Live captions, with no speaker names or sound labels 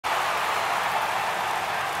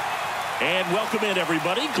And welcome in,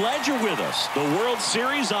 everybody. Glad you're with us. The World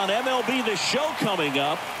Series on MLB The Show coming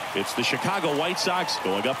up. It's the Chicago White Sox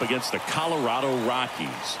going up against the Colorado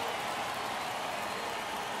Rockies.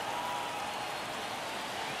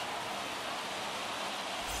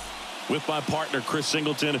 With my partner, Chris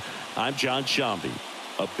Singleton, I'm John Shambi.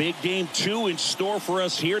 A big game 2 in store for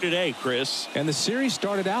us here today, Chris. And the series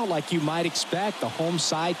started out like you might expect. The home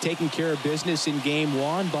side taking care of business in game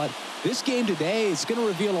 1. But this game today is going to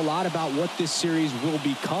reveal a lot about what this series will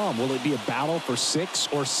become. Will it be a battle for 6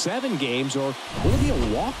 or 7 games, or will it be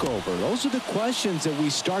a walkover? Those are the questions that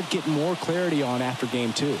we start getting more clarity on after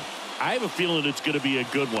game 2. I have a feeling it's going to be a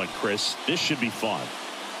good one, Chris. This should be fun.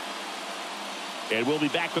 And we'll be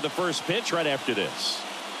back with the first pitch right after this.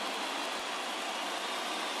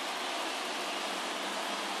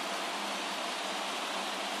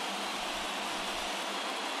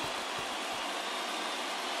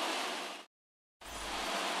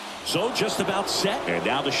 So just about set. And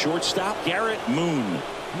now the shortstop, Garrett Moon.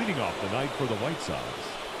 Leading off the night for the White Sox,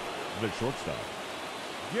 the shortstop,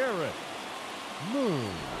 Garrett Moon.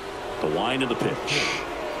 The line of the pitch.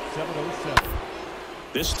 7:07.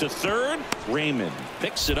 This to third. Raymond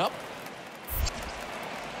picks it up.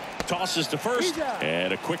 Tosses to first.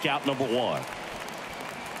 And a quick out, number 1.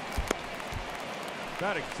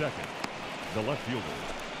 Batting second, the left fielder,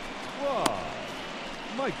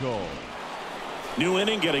 Michael. New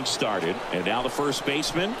inning getting started. And now the first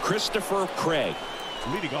baseman, Christopher Craig.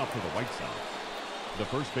 Leading off for the White Sox, the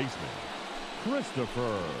first baseman,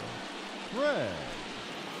 Christopher Craig.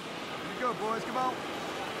 Here we go, boys. Come on.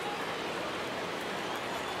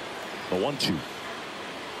 The 1-2.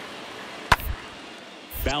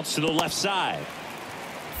 Bounce to the left side.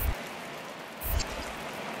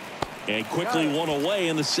 And quickly one away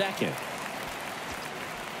in the second.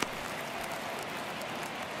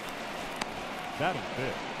 Batting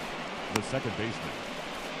fifth, the second baseman,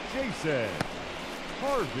 Jason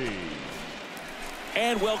Harvey.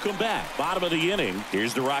 And welcome back. Bottom of the inning.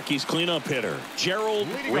 Here's the Rockies cleanup hitter, Gerald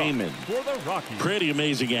Raymond. For the Rockies. Pretty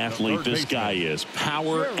amazing athlete this guy is.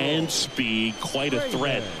 Power and speed, quite a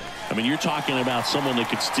threat. I mean, you're talking about someone that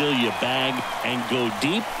could steal you a bag and go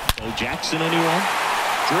deep. Bo Jackson, anyone?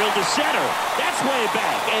 Drilled to center. That's way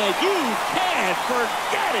back. And you can't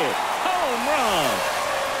forget it. Home run.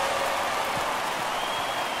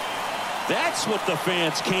 That's what the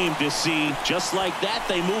fans came to see. Just like that,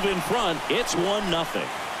 they move in front. It's 1-0.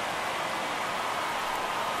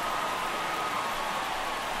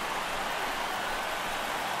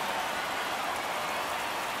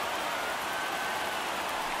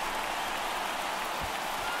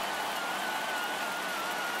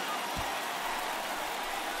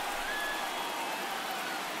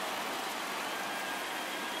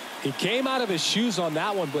 He came out of his shoes on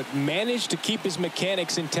that one, but managed to keep his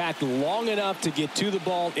mechanics intact long enough to get to the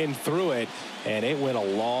ball and through it, and it went a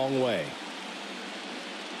long way.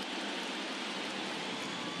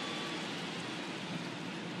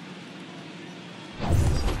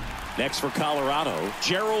 Next for Colorado,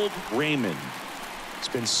 Gerald Raymond. It's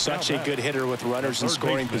been such a good hitter with runners in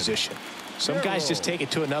scoring position. Some guys just take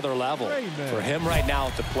it to another level. For him right now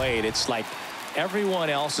at the plate, it's like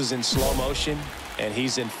everyone else is in slow motion and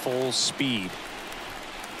he's in full speed.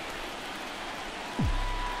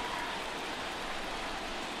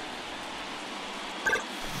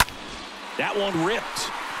 That one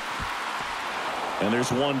ripped. And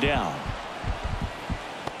there's one down.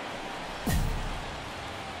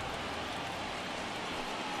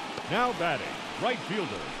 Now batting, right fielder,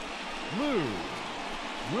 Lou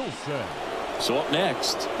Wilson. So up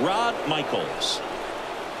next, Rod Michaels.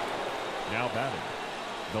 Now batting,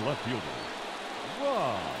 the left fielder,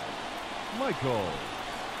 Rod Michaels.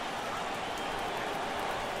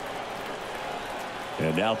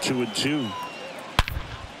 And now 2-2.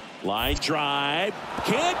 Line drive.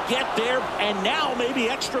 Can't get there. And now maybe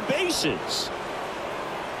extra bases.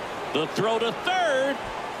 The throw to third.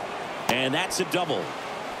 And that's a double.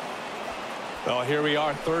 Well, here we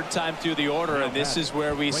are, third time through the order, and this is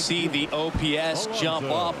where we see the OPS jump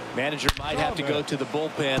up. Manager might have to go to the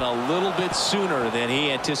bullpen a little bit sooner than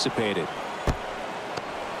he anticipated.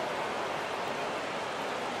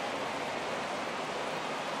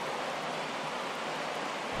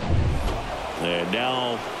 And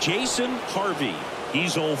now Jason Harvey.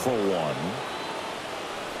 He's 0 for 1.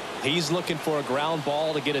 He's looking for a ground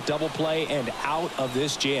ball to get a double play and out of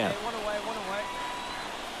this jam. One away, one away.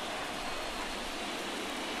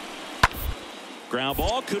 Ground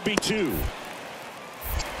ball could be 2.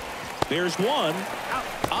 There's 1.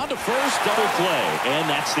 On to first, double play, and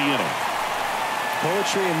that's the inning.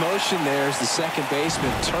 Poetry in motion there as the second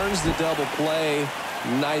baseman turns the double play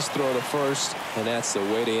Nice throw to first, and that's the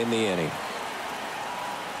way to end the inning.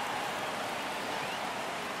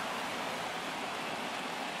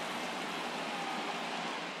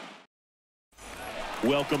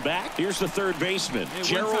 Welcome back. Here's the third baseman,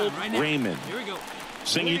 Gerald Raymond. Here we go.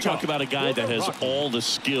 Sing, you talk about a guy that has all the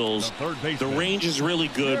skills. The range is really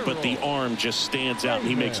good, but the arm just stands out, and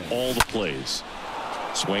he makes all the plays.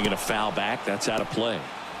 Swinging a foul back. That's out of play.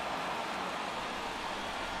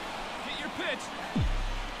 Get your pitch.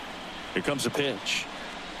 Here comes a pitch.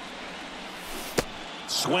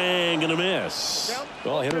 Swing and a miss.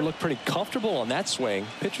 Well, hitter looked pretty comfortable on that swing.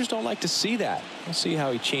 Pitchers don't like to see that. We'll see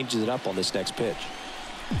how he changes it up on this next pitch.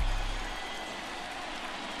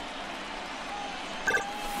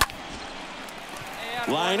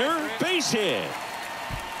 Liner, base hit.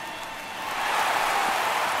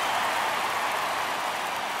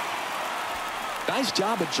 Nice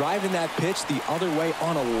job of driving that pitch the other way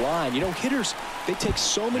on a line. You know, hitters, they take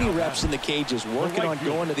so many reps in the cages working on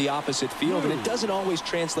going to the opposite field, and it doesn't always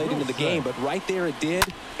translate into the game, but right there it did,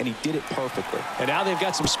 and he did it perfectly. And now they've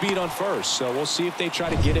got some speed on first, so we'll see if they try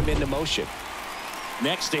to get him into motion.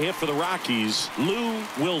 Next to hit for the Rockies, Lou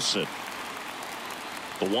Wilson.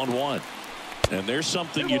 The 1-1. And there's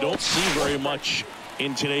something you don't see very much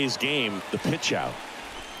in today's game, the pitch out.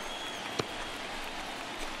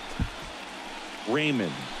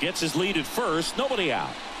 Raymond gets his lead at first. Nobody out.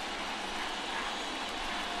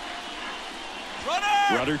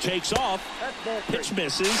 Rudder takes off. Pitch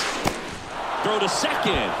misses. Throw to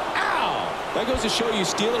second. Ow! That goes to show you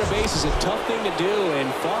stealing a base is a tough thing to do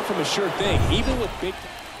and far from a sure thing, even with big.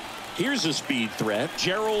 Here's a speed threat,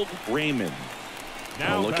 Gerald Raymond.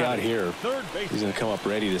 Now look out here. He's going to come up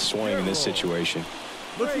ready to swing in this situation.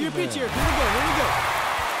 Look for your pitch here. Here we go. Here we go.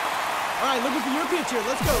 All right, looking for your pitch here.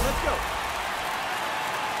 Let's go. Let's go.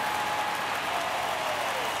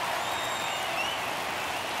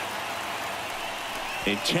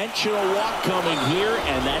 Intentional walk coming here,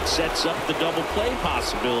 and that sets up the double play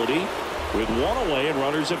possibility with one away and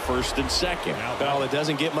runners at first and second. Well, it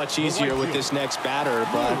doesn't get much easier with this next batter,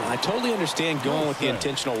 but I totally understand going with the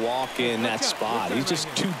intentional walk in that spot. He's just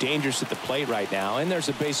too dangerous at the plate right now, and there's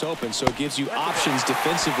a base open, so it gives you options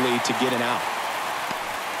defensively to get an out.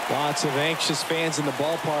 Lots of anxious fans in the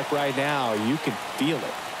ballpark right now. You can feel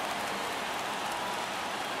it.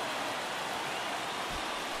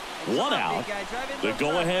 One out. The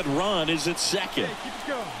go-ahead run is at second. Keep it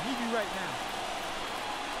going. Need you right now.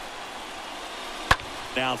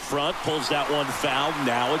 Down front, pulls that one foul.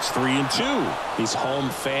 Now it's 3-2. These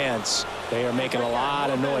home fans, they are making a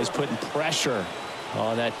lot of noise, putting pressure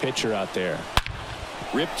on that pitcher out there.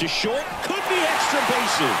 Ripped to short. Could be extra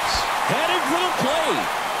bases. Headed for the plate.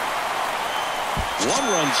 One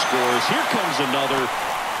run scores. Here comes another.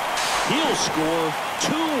 He'll score.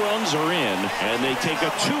 2 runs are in, and they take a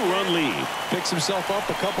 2-run lead. Picks himself up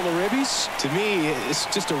a couple of ribbies. To me, it's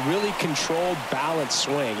just a really controlled, balanced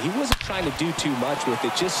swing. He wasn't trying to do too much with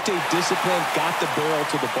it. Just stayed disciplined, got the barrel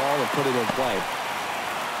to the ball, and put it in play.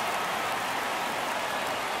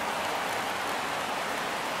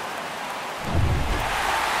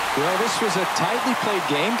 Well, this was a tightly played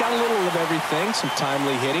game. Got a little of everything. Some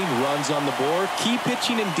timely hitting, runs on the board, key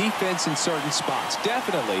pitching and defense in certain spots.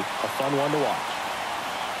 Definitely a fun one to watch.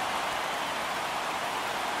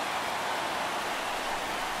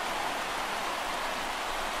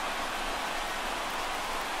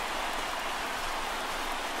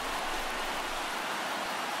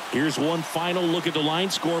 Here's one final look at the line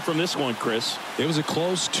score from this one, Chris. It was a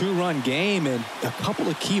close 2-run game, and a couple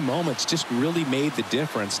of key moments just really made the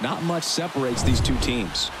difference. Not much separates these two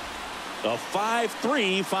teams. A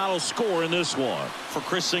 5-3 final score in this one. For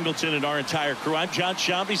Chris Singleton and our entire crew, I'm John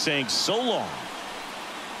Shambi saying so long.